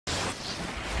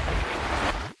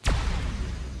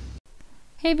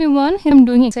Hey everyone, here I'm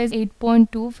doing exercise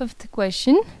 8.2, fifth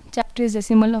question. Chapter is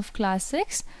decimal of class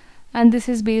 6 and this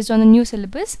is based on the new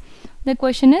syllabus. The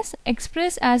question is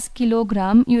express as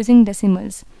kilogram using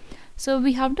decimals. So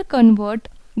we have to convert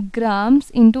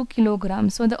grams into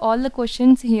kilograms. So all the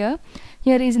questions here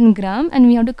is in gram and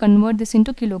we have to convert this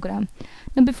into kilogram.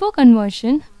 Now before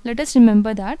conversion, let us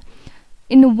remember that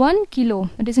in 1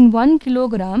 kilo, that is in 1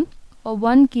 kilogram or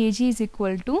 1 kg is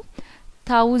equal to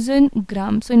 1000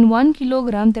 grams. So in 1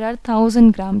 kilogram there are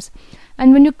 1000 grams,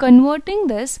 and when you're converting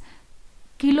this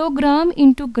kilogram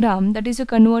into gram, that is you're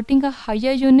converting a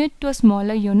higher unit to a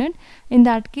smaller unit. In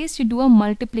that case you do a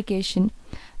multiplication.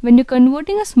 When you're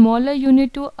converting a smaller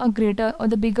unit to a greater or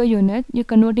the bigger unit, you're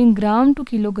converting gram to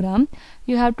kilogram,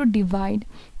 you have to divide.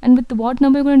 And with what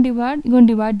number you're going to divide? You're going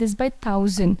to divide this by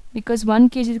 1000, because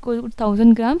 1 kg is equal to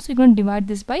 1000 grams, so you're going to divide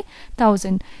this by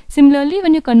 1000. Similarly,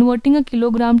 when you're converting a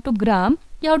kilogram to gram,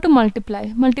 you have to multiply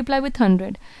with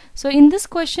 100. So in this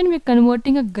question we're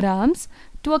converting a grams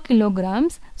to a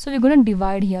kilograms, so we're going to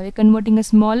divide here. We're converting a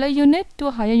smaller unit to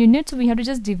a higher unit, so we have to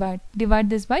just divide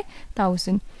this by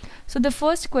 1000. So the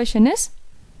first question is,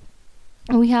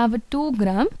 we have a 2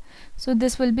 gram, so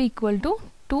this will be equal to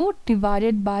 2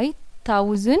 divided by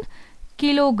 1000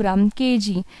 kilogram,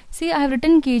 kg. See, I have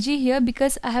written kg here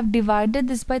because I have divided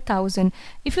this by 1000.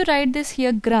 If you write this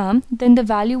here gram, then the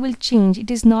value will change.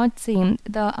 It is not same.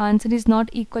 The answer is not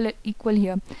equal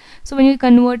here. So when you're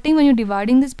converting, when you're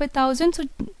dividing this by 1000, so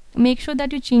make sure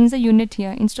that you change the unit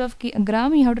here. Instead of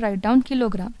gram, you have to write down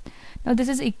kilogram. Now this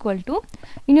is equal to,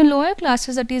 in your lower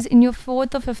classes, that is in your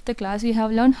 4th or 5th class, you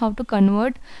have learned how to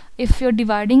convert. If you're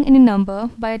dividing any number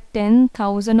by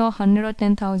 10,000 or 100 or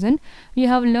 10,000, you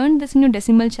have learned this in your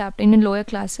decimal chapter in your lower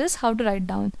classes, how to write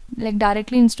down. Like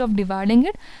directly instead of dividing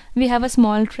it, we have a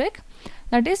small trick.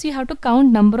 That is, you have to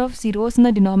count number of zeros in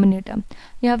the denominator.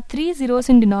 You have 3 zeros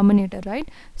in denominator, right?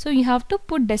 So you have to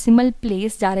put decimal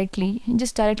place directly.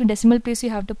 Just directly decimal place you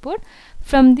have to put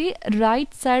from the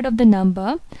right side of the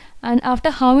number. And after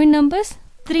how many numbers?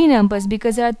 3 numbers,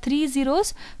 because there are 3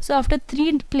 zeros. So after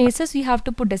 3 places you have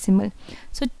to put decimal.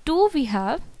 So 2 we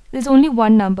have. There's only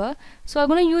one number, so I'm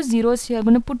going to use zeros here. I'm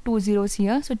going to put 2 zeros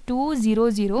here. So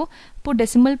 200, put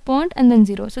decimal point and then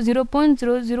 0. So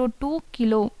 0.002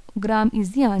 kilogram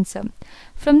is the answer.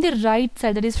 From the right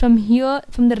side, that is from here,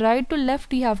 from the right to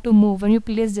left, you have to move when you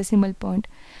place decimal point.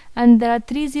 And there are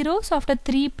 3 zeros, so after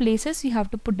 3 places you have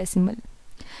to put decimal.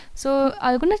 So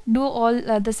I'm going to do all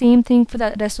the same thing for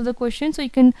the rest of the question, so you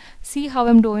can see how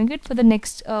I'm doing it. For the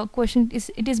next question,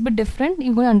 it is a bit different.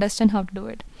 You're going to understand how to do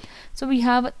it. So we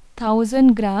have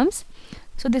 1000 grams.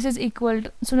 So this is equal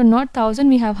to, so not 1000,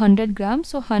 we have 100 grams.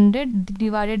 So 100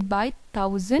 divided by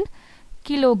 1000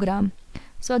 kilogram.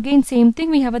 So again same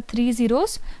thing, we have a 3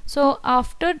 zeros. So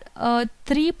after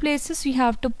 3 places we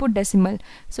have to put decimal.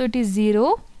 So it is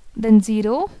 0, then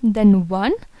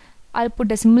 1. I'll put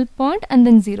decimal point and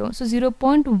then 0. So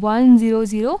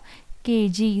 0.100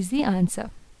 kg is the answer.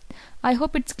 I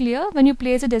hope it's clear. When you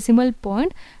place a decimal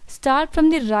point, start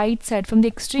from the right side, from the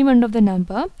extreme end of the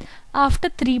number, after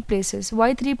 3 places.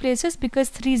 Why 3 places? Because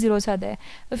 3 zeros are there.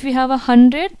 If you have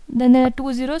 100, then there are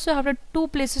 2 zeros, so after 2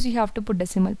 places you have to put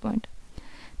decimal point.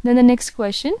 Then the next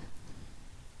question,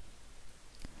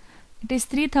 it is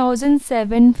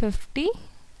 3750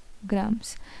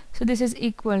 grams. So this is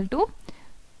equal to,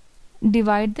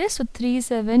 divide this, so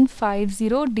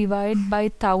 3750 divided by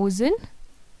 1000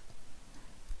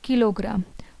 kilogram.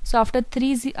 So after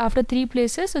 3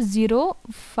 places, so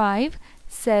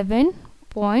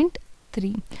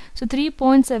 057.3. So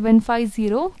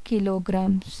 3.750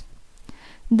 kilograms.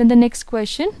 Then the next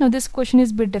question. Now this question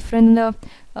is a bit different than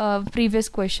the previous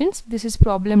questions. This is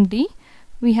problem D.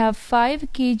 We have 5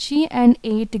 kg and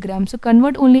 8 grams. So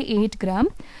convert only 8 gram.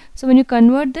 So when you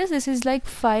convert this, this is like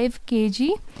 5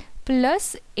 kg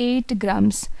plus 8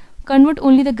 grams. Convert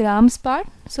only the grams part.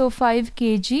 So 5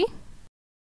 kg.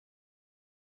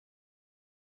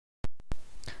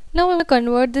 Now we will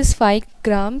convert this 8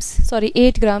 grams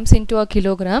into a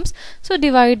kilograms. So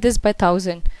divide this by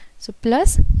 1000. So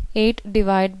plus 8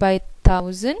 divided by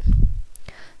 1000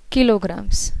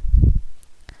 kilograms.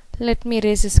 Let me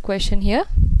erase this question here.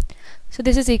 So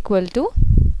this is equal to,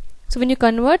 so when you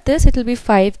convert this, it will be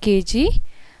 5 kg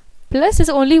plus is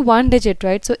only one digit,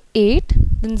 right? So 8,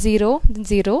 then 0,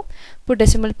 put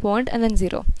decimal point and then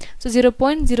 0. So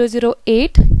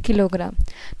 0.008 kilogram.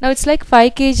 Now it's like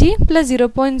 5 kg plus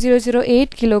 0.008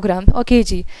 kilogram or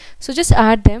kg. So just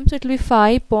add them. So it will be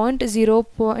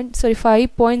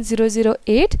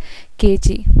 5.008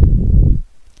 kg.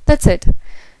 That's it.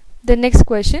 The next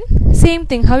question, same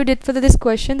thing. How you did for this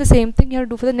question, the same thing you have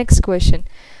to do for the next question.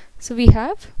 So we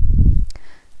have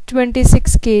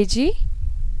 26 kg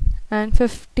and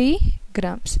 50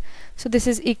 grams. So this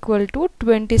is equal to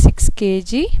 26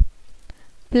 kg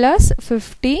plus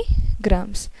 50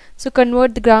 grams. So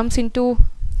convert the grams into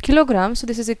kilograms. So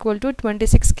this is equal to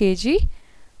 26 kg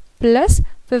plus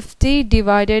 50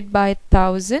 divided by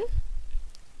 1000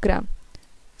 gram.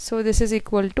 So this is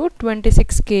equal to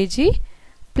 26 kg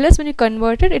plus, when you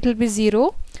convert it, it will be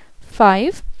 0,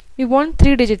 5. We want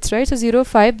 3 digits, right? So 0,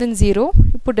 5, then 0.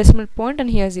 You put decimal point and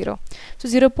here 0. So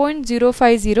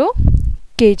 0.050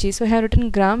 kg. So I have written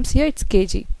grams here, it's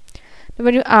kg. Now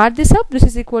when you add this up, this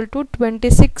is equal to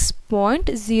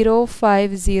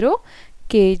 26.050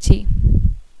 kg.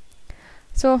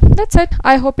 So that's it.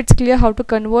 I hope it's clear how to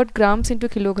convert grams into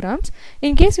kilograms.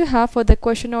 In case you have further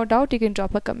question or doubt, you can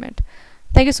drop a comment.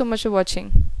 Thank you so much for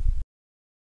watching.